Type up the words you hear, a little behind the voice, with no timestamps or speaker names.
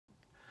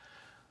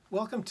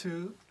Welcome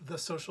to the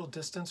Social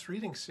Distance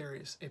Reading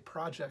Series, a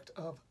project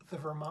of the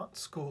Vermont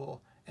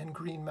School and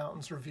Green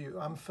Mountains Review.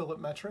 I'm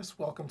Philip Metris.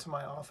 Welcome to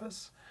my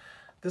office.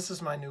 This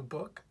is my new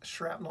book,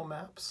 Shrapnel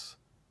Maps,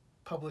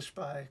 published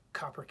by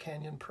Copper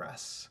Canyon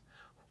Press.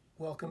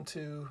 Welcome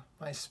to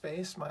my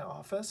space, my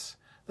office.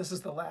 This is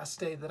the last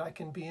day that I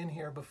can be in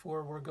here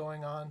before we're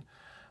going on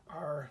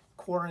our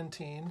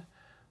quarantine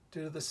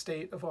due to the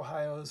state of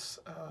Ohio's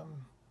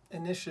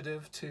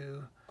initiative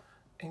to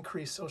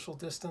increase social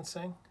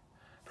distancing.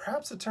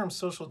 Perhaps the term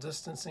social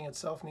distancing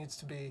itself needs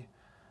to be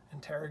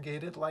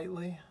interrogated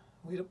lightly.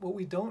 What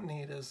we don't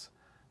need is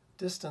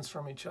distance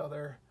from each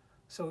other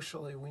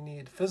socially. We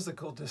need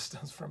physical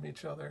distance from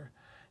each other,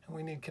 and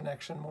we need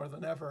connection more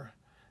than ever.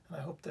 And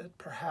I hope that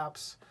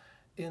perhaps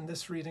in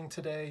this reading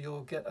today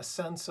you'll get a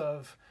sense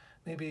of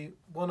maybe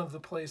one of the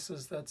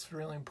places that's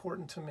really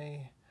important to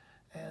me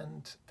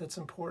and that's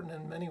important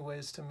in many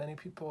ways to many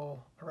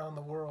people around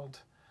the world,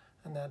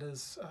 and that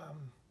is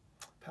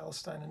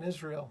Palestine and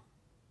Israel.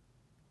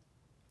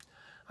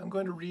 I'm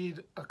going to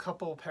read a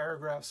couple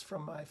paragraphs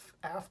from my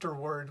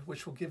afterword,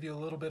 which will give you a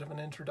little bit of an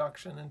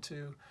introduction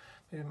into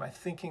maybe my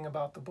thinking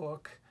about the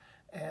book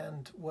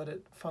and what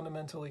it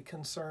fundamentally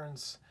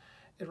concerns.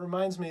 It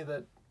reminds me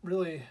that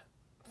really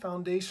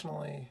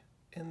foundationally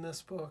in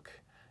this book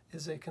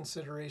is a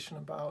consideration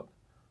about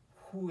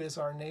who is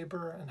our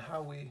neighbor and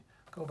how we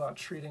go about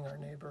treating our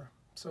neighbor.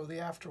 So the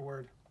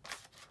afterword.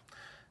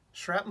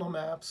 Shrapnel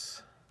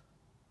Maps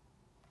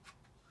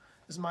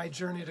is my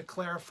journey to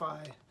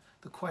clarify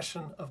the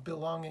question of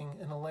belonging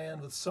in a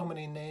land with so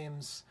many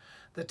names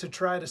that to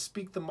try to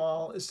speak them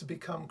all is to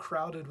become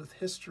crowded with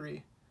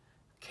history.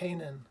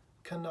 Canaan,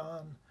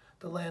 Canaan,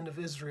 the land of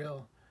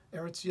Israel,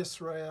 Eretz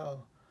Yisrael,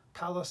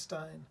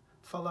 Palestine,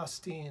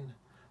 Palestine,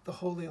 the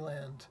Holy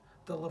Land,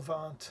 the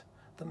Levant,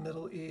 the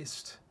Middle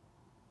East.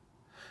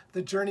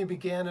 The journey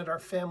began at our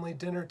family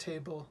dinner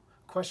table,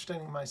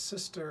 questioning my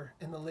sister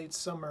in the late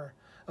summer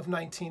of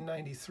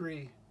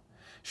 1993.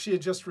 She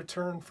had just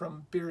returned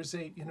from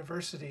Birzeit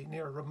University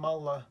near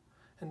Ramallah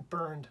and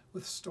burned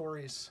with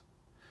stories.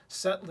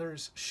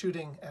 Settlers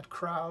shooting at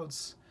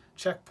crowds,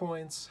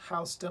 checkpoints,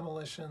 house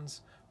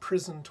demolitions,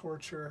 prison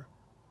torture,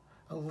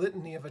 a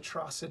litany of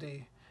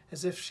atrocity,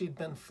 as if she'd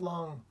been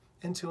flung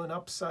into an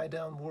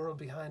upside-down world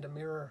behind a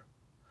mirror.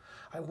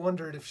 I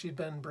wondered if she'd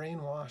been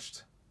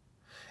brainwashed.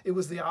 It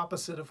was the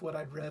opposite of what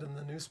I'd read in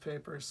the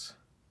newspapers.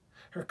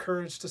 Her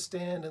courage to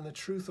stand in the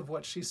truth of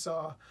what she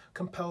saw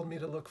compelled me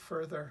to look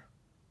further.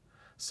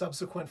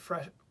 Subsequent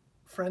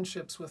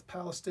friendships with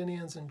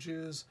Palestinians and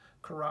Jews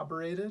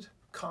corroborated,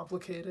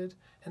 complicated,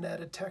 and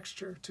added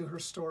texture to her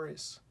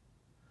stories.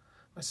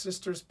 My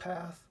sister's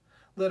path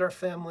led our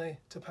family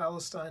to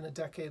Palestine a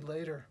decade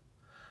later.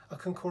 A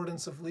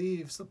Concordance of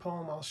Leaves, the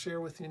poem I'll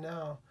share with you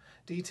now,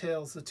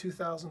 details the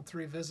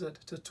 2003 visit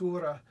to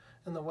Tura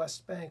in the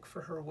West Bank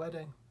for her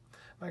wedding.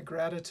 My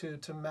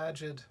gratitude to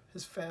Majid,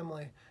 his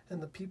family,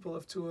 and the people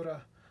of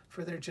Tura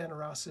for their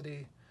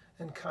generosity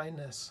and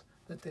kindness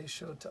that they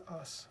showed to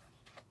us.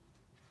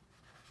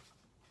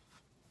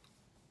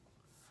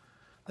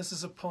 This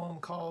is a poem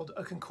called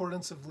A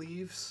Concordance of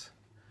Leaves.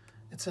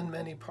 It's in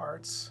many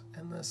parts,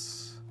 and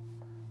this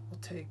will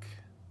take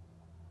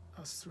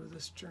us through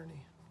this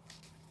journey.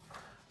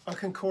 A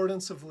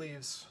Concordance of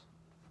Leaves,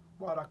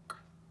 Warak.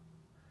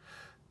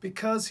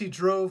 Because he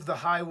drove the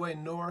highway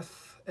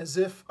north as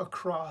if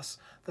across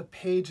the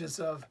pages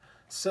of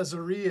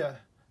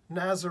Caesarea,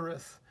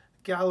 Nazareth,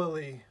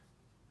 Galilee,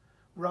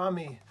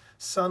 Rami,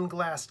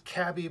 sunglassed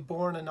cabbie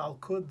born in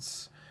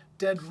Al-Quds,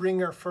 dead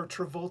ringer for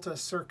Travolta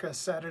circa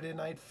Saturday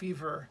Night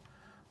Fever,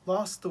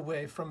 lost the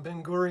way from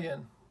Ben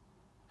Gurion.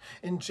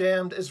 In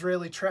jammed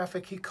Israeli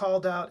traffic, he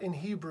called out in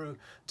Hebrew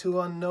to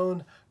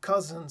unknown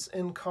cousins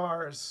in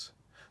cars,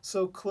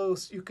 so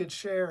close you could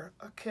share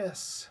a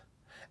kiss,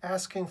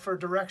 asking for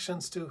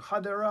directions to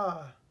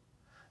Hadera,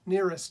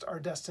 nearest our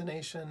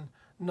destination,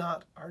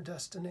 not our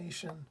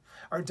destination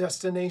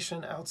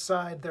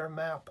outside their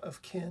map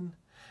of kin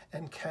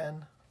and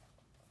ken.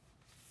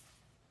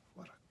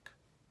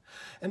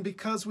 And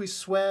because we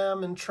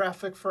swam in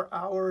traffic for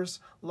hours,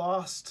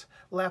 lost,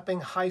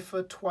 lapping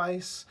Haifa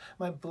twice,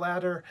 my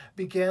bladder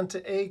began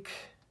to ache.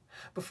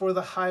 Before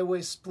the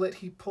highway split,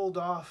 he pulled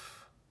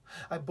off.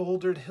 I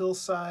bouldered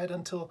hillside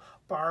until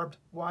barbed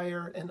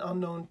wire, an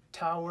unknown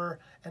tower,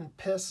 and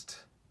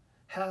pissed,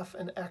 half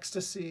in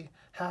ecstasy,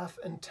 half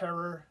in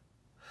terror.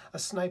 A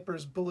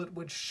sniper's bullet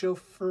would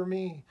chauffeur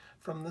me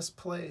from this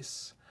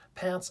place,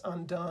 pants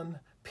undone,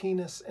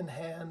 penis in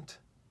hand.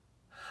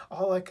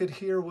 All I could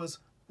hear was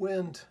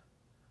wind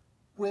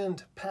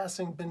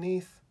passing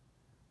beneath.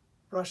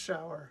 Rush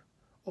hour,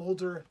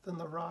 older than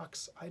the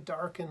rocks I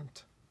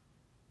darkened.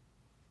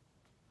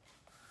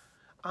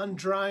 On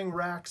drying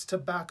racks,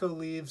 tobacco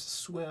leaves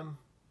swim.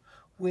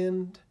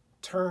 Wind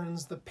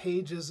turns the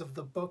pages of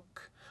the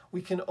book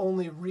we can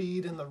only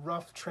read in the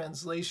rough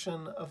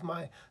translation of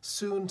my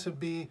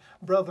soon-to-be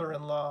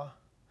brother-in-law.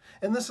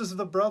 And this is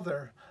the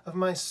brother of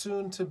my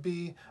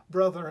soon-to-be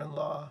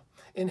brother-in-law,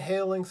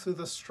 inhaling through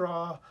the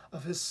straw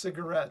of his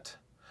cigarette,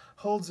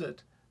 holds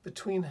it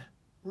between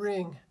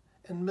ring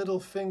and middle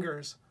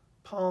fingers,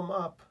 palm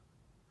up.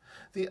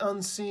 The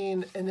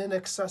unseen and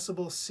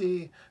inaccessible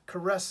sea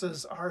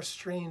caresses our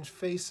strange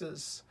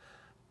faces.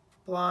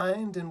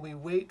 Blind, and we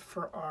wait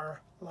for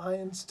our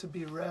lines to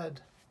be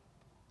read.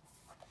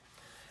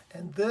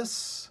 And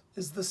this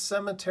is the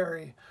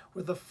cemetery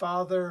where the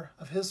father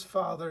of his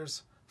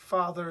fathers,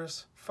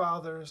 fathers,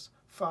 fathers,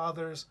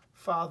 fathers,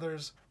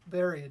 fathers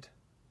buried.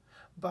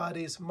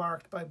 Bodies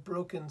marked by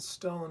broken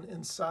stone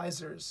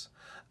incisors.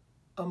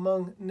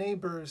 Among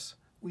neighbors,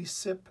 we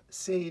sip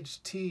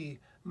sage tea,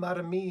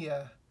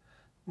 Maramia,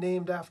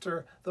 named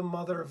after the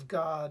Mother of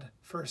God,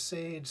 for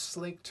sage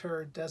slaked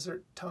her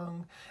desert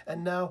tongue.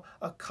 And now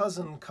a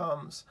cousin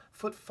comes,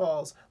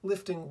 footfalls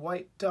lifting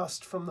white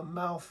dust from the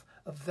mouth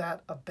of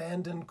that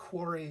abandoned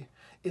quarry,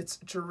 its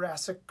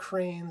Jurassic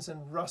cranes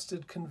and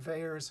rusted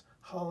conveyors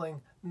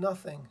hauling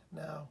nothing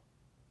now.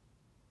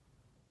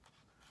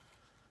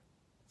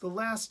 The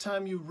last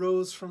time you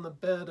rose from the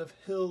bed of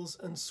hills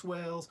and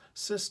swales,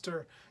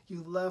 sister,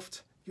 you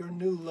left your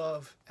new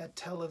love at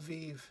Tel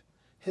Aviv,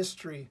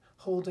 history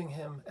holding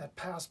him at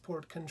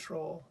passport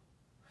control.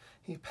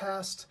 He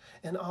passed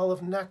an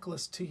olive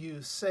necklace to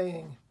you,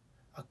 saying,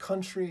 a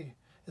country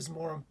is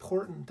more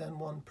important than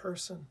one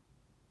person.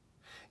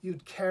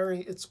 You'd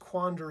carry its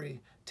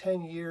quandary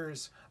 10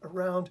 years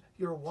around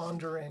your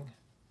wandering.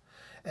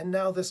 And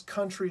now this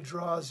country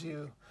draws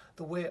you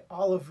the way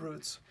olive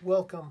roots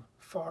welcome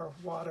far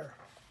water.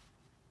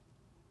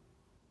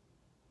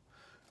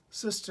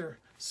 Sister,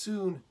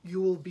 soon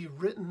you will be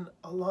written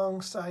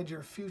alongside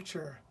your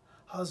future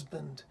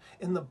husband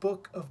in the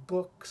book of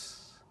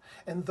books.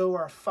 And though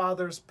our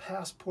father's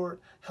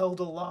passport held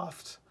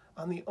aloft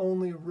on the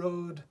only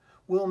road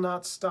will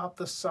not stop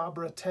the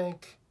Sabra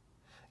tank,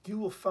 you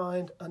will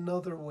find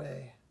another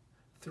way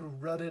through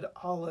rutted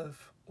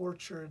olive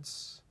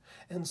orchards,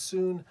 and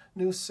soon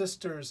new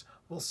sisters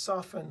will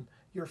soften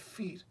your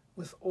feet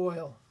with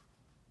oil.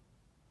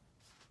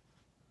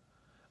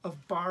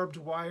 Of barbed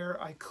wire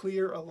I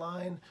clear a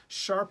line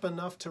sharp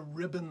enough to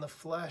ribbon the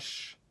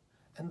flesh,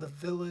 and the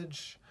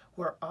village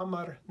where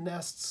Amar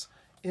nests,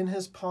 in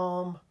his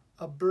palm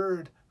a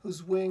bird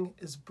whose wing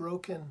is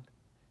broken,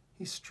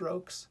 he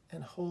strokes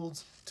and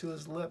holds to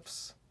his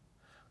lips.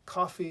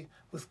 Coffee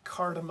with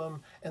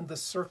cardamom and the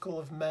circle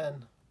of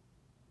men.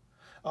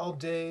 All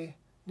day,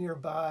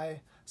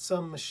 nearby,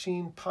 some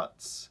machine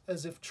puts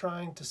as if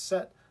trying to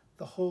set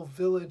the whole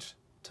village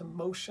to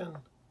motion.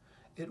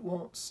 It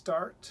won't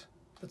start,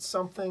 but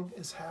something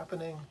is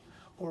happening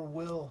or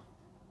will.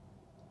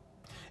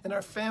 And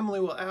our family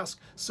will ask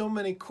so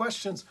many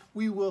questions,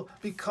 we will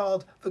be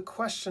called the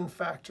question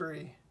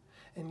factory.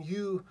 And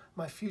you,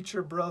 my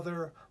future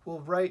brother, will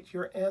write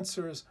your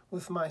answers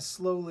with my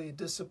slowly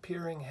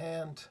disappearing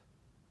hand.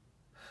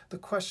 The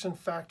question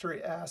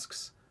factory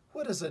asks,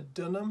 what is a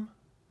dunam?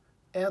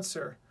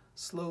 Answer,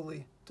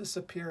 slowly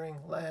disappearing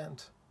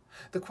land.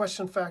 The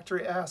question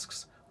factory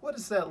asks, what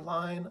is that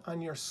line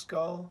on your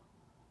skull?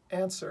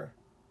 Answer,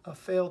 a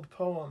failed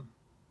poem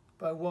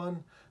by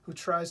one who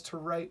tries to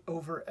write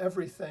over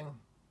everything,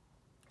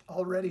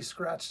 already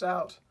scratched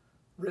out,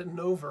 written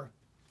over.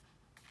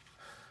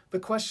 The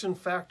question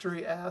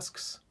factory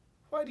asks,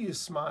 why do you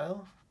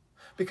smile?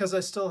 Because I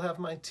still have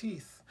my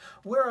teeth.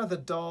 Where are the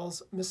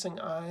doll's missing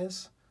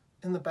eyes?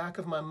 In the back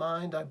of my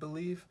mind, I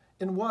believe.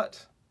 In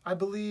what? I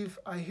believe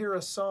I hear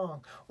a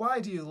song. Why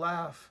do you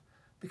laugh?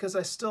 Because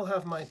I still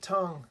have my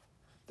tongue.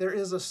 There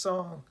is a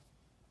song,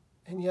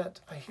 and yet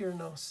I hear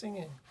no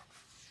singing.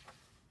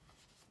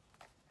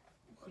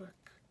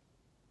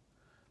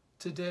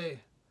 Today,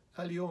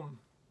 Al-Yom,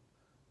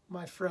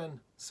 my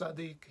friend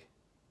Sadiq,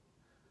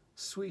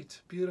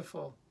 sweet,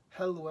 beautiful,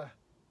 Helwa,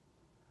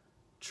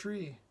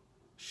 tree,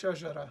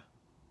 Shajara,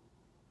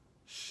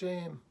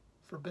 shame,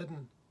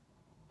 forbidden,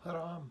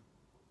 Haram.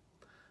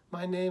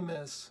 My name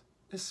is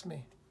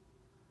Ismi.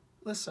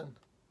 Listen,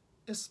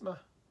 Isma.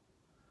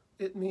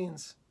 It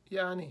means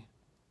Yani,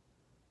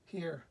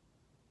 here,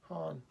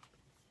 Han.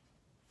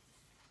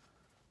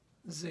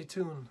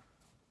 Zaytun.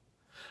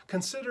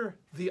 Consider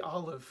the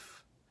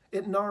olive.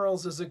 It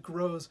gnarls as it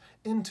grows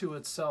into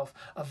itself,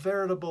 a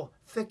veritable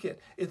thicket.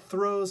 It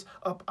throws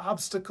up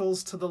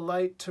obstacles to the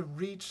light to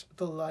reach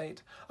the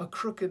light, a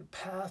crooked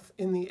path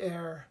in the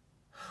air.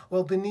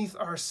 While beneath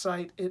our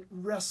sight, it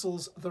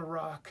wrestles the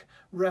rock,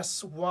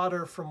 wrests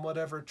water from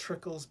whatever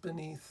trickles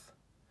beneath.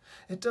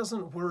 It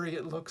doesn't worry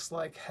it looks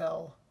like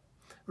hell,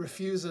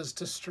 refuses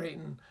to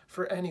straighten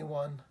for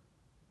anyone.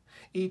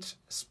 Each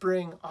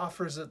spring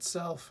offers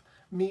itself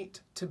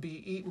meat to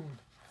be eaten,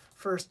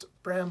 first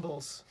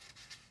brambles,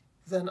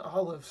 then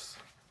olives.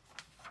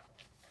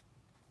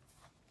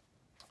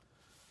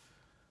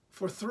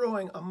 For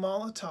throwing a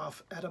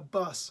Molotov at a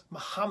bus,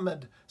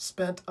 Muhammad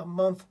spent a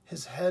month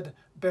his head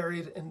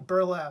buried in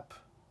burlap.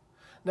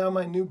 Now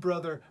my new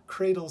brother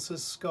cradles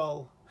his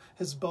skull.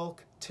 His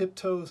bulk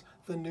tiptoes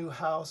the new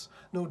house,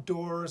 no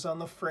doors on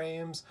the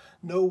frames,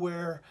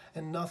 nowhere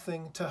and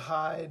nothing to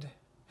hide.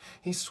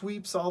 He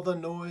sweeps all the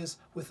noise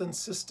with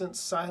insistent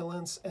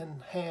silence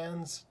and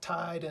hands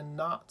tied in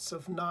knots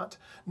of not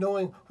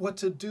knowing what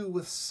to do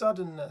with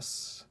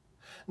suddenness.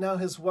 Now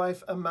his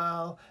wife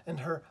Amal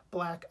and her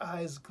black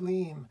eyes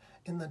gleam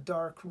in the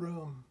dark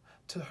room.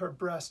 To her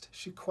breast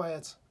she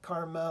quiets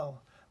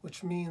Carmel,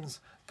 which means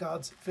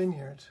God's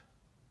vineyard.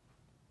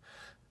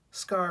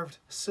 Scarved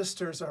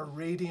sisters are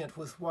radiant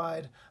with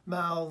wide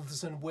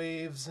mouths and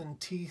waves and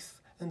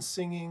teeth and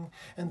singing,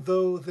 and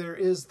though there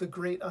is the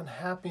great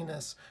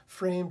unhappiness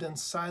framed in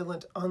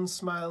silent,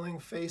 unsmiling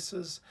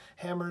faces,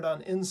 hammered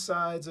on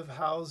insides of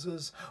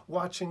houses,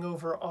 watching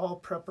over all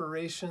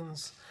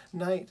preparations,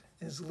 night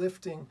is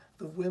lifting,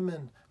 the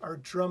women are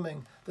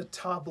drumming the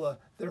tabla,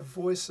 their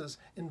voices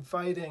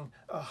inviting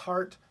a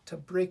heart to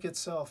break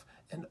itself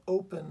and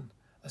open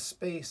a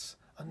space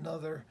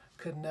another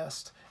could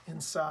nest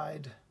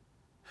inside.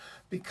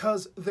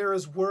 Because there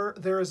is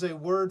a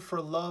word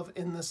for love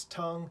in this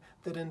tongue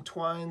that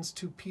entwines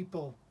two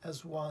people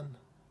as one.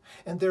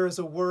 And there is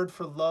a word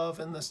for love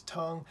in this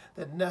tongue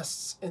that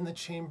nests in the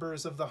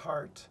chambers of the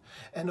heart.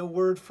 And a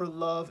word for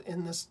love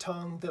in this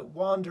tongue that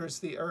wanders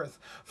the earth.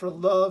 For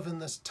love in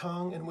this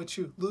tongue in which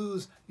you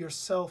lose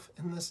yourself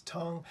in this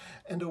tongue.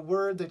 And a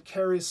word that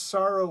carries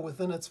sorrow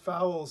within its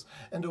vowels.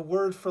 And a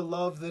word for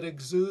love that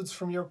exudes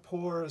from your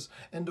pores.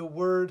 And a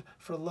word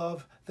for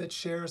love that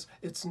shares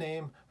its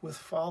name with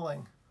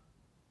falling.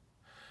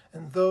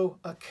 And though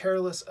a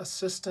careless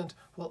assistant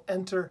will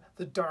enter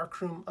the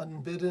darkroom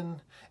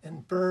unbidden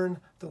and burn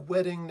the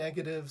wedding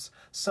negatives,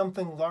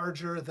 something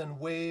larger than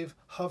wave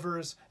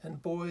hovers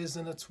and buoys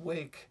in its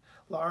wake,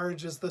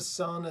 large as the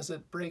sun as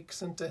it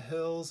breaks into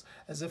hills,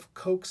 as if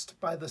coaxed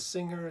by the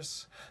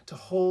singers, to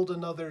hold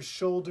another's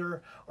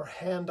shoulder or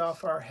hand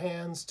off our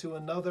hands to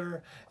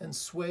another and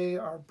sway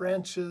our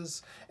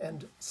branches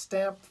and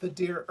stamp the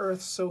dear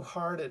earth so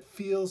hard it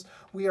feels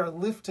we are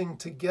lifting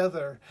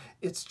together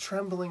its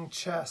trembling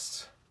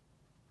chest.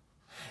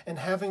 And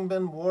having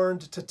been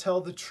warned to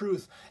tell the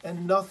truth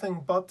and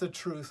nothing but the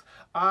truth,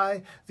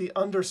 I, the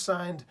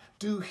undersigned,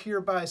 do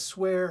hereby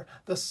swear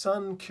the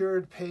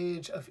sun-cured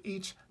page of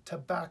each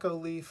tobacco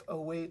leaf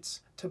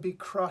awaits to be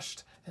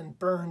crushed and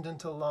burned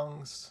into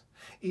lungs.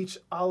 Each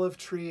olive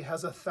tree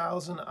has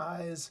 1,000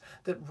 eyes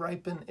that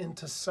ripen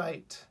into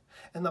sight,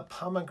 and the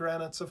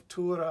pomegranates of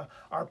Tura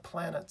are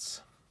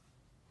planets.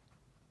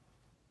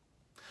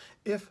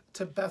 If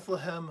to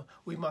Bethlehem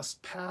we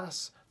must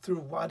pass through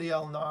Wadi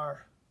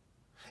al-Nar,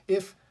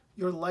 if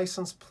your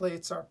license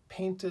plates are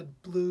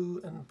painted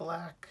blue and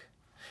black,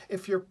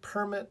 if your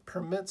permit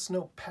permits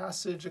no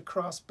passage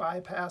across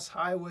bypass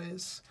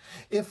highways,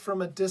 if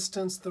from a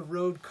distance the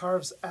road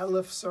carves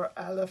alephs or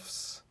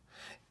alephs,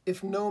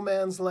 if no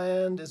man's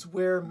land is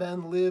where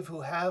men live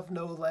who have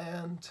no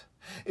land,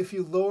 if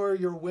you lower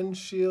your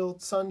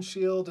sun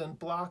shield and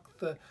block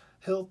the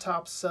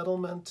hilltop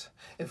settlement,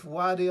 if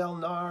Wadi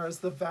al-Nar is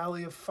the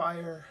valley of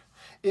fire,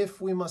 if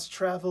we must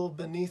travel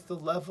beneath the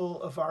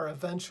level of our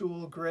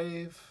eventual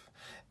grave,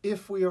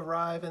 if we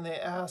arrive and they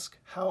ask,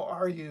 "How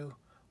are you?"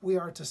 we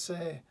are to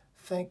say,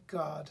 "Thank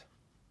God."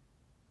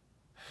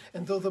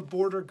 And though the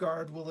border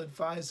guard will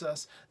advise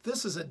us,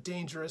 this is a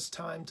dangerous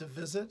time to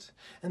visit,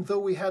 and though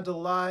we had to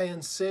lie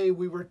and say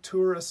we were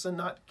tourists and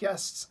not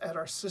guests at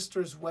our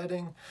sister's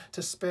wedding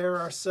to spare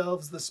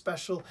ourselves the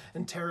special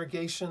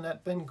interrogation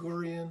at Ben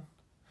Gurion,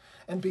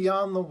 and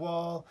beyond the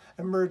wall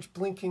emerge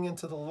blinking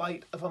into the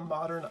light of a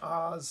modern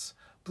Oz,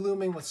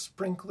 blooming with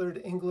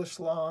sprinklered English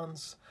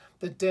lawns,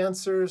 the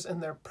dancers in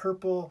their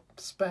purple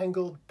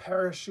spangled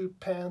parachute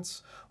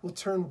pants will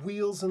turn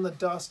wheels in the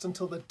dust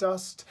until the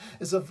dust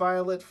is a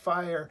violet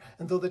fire,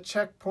 and though the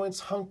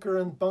checkpoints hunker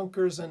in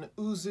bunkers and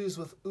Uzis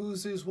with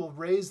Uzis will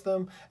raise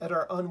them at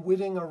our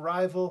unwitting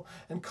arrival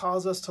and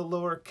cause us to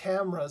lower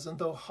cameras, and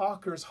though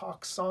hawkers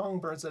hawk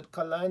songbirds at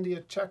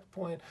Kalandia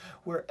checkpoint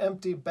where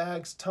empty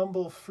bags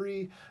tumble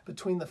free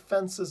between the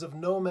fences of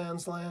no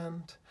man's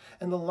land,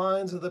 and the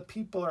lines of the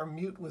people are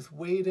mute with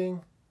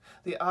waiting,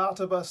 the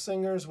Ataba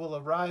singers will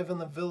arrive in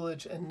the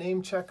village and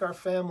name-check our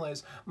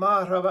families.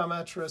 Marhaba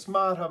mattress,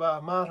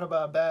 marhaba,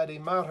 marhaba baddie,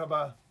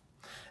 marhaba.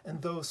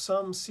 And though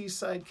some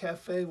seaside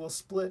cafe will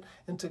split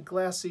into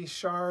glassy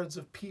shards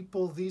of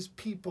people, these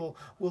people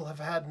will have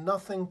had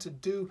nothing to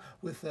do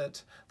with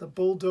it. The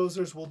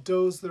bulldozers will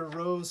doze their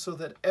rows so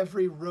that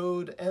every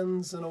road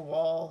ends in a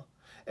wall.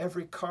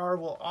 Every car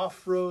will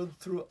off-road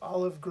through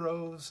olive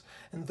groves,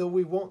 and though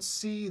we won't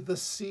see the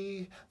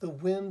sea, the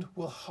wind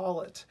will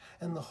haul it,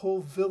 and the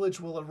whole village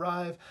will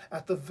arrive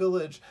at the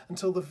village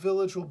until the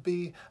village will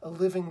be a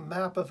living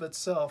map of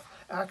itself,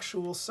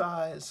 actual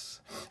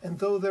size. And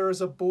though there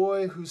is a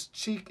boy whose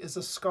cheek is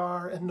a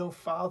scar and no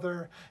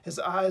father, his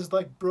eyes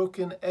like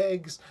broken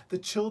eggs, the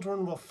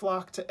children will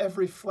flock to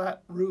every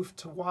flat roof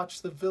to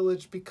watch the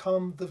village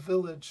become the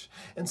village,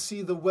 and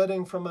see the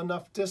wedding from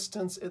enough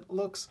distance it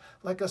looks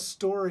like a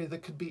story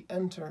that could be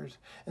entered,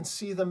 and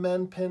see the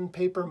men pin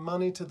paper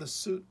money to the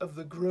suit of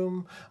the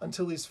groom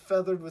until he's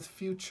feathered with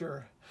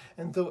future.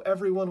 And though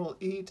everyone will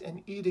eat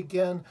and eat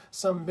again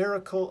some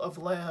miracle of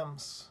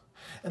lambs,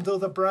 And though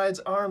the bride's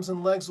arms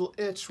and legs will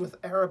itch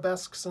with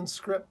arabesques and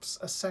scripts,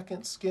 a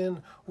second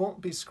skin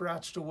won't be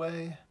scratched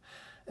away.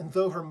 And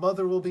though her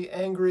mother will be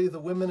angry, the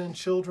women and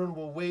children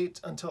will wait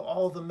until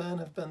all the men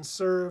have been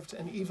served,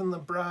 and even the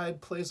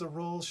bride plays a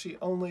role she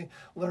only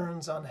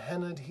learns on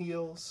hennaed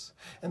heels.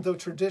 And though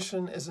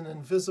tradition is an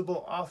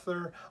invisible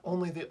author,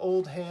 only the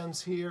old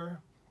hands hear.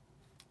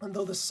 And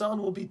though the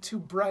sun will be too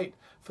bright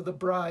for the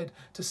bride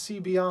to see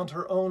beyond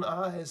her own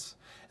eyes,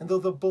 and though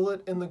the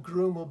bullet in the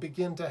groom will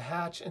begin to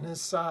hatch in his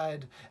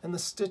side, and the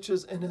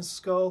stitches in his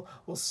skull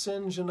will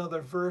singe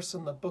another verse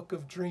in the book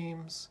of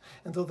dreams,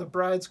 and though the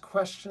bride's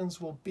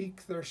questions will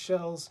beak their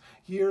shells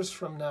years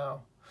from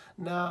now,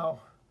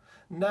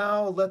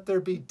 now let there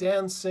be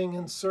dancing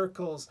in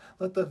circles.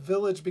 Let the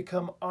village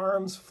become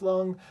arms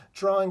flung,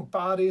 drawing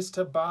bodies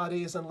to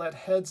bodies, and let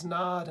heads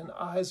nod and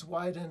eyes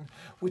widen,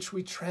 which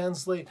we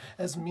translate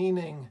as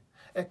meaning.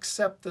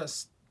 Accept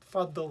this,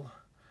 Fadl.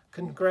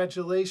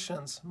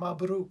 Congratulations,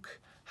 Mabruk.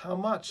 How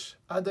much?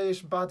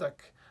 Adaish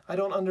Badak. I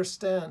don't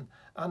understand.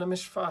 Ana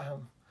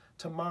mishfahim.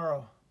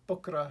 Tomorrow,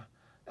 Bukra,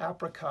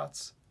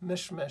 apricots,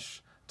 mishmish.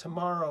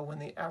 Tomorrow, when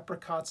the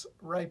apricots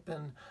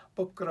ripen,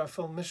 Bukra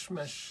fil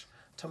mishmish.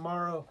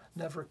 Tomorrow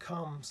never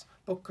comes.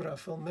 Bukra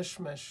fil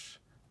mishmish.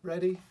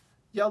 Ready?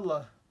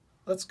 Yalla.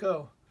 Let's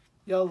go.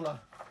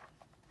 Yalla.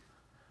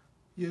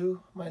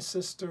 You, my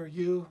sister,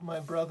 you,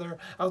 my brother,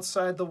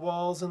 outside the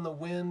walls in the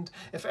wind,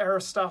 if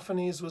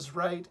Aristophanes was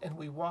right and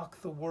we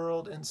walk the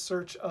world in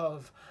search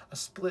of a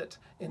split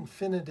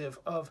infinitive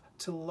of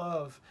to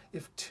love,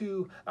 if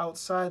two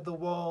outside the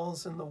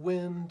walls in the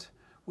wind,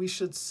 we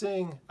should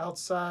sing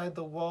outside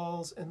the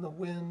walls in the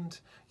wind.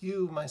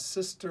 You, my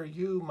sister,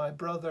 you, my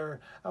brother,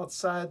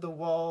 outside the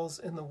walls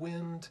in the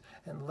wind,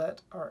 and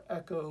let our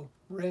echo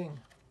ring.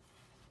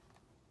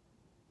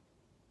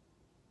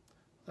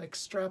 Like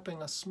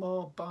strapping a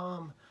small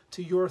bomb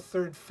to your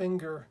third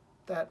finger,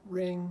 that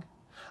ring,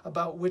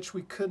 about which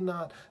we could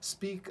not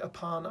speak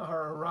upon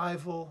our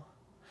arrival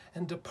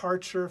and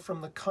departure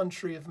from the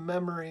country of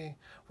memory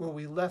where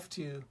we left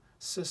you,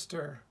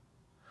 sister,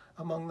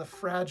 among the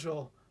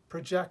fragile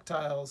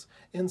projectiles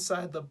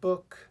inside the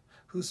book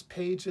whose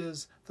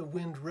pages the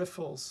wind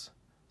riffles,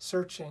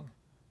 searching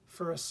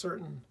for a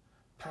certain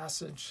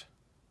passage.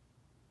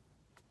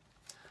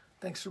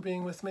 Thanks for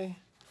being with me.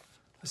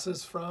 This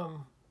is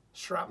from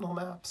Shrapnel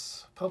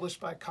Maps,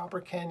 published by Copper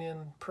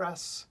Canyon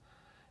Press.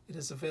 It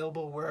is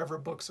available wherever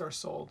books are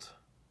sold.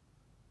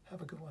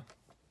 Have a good one.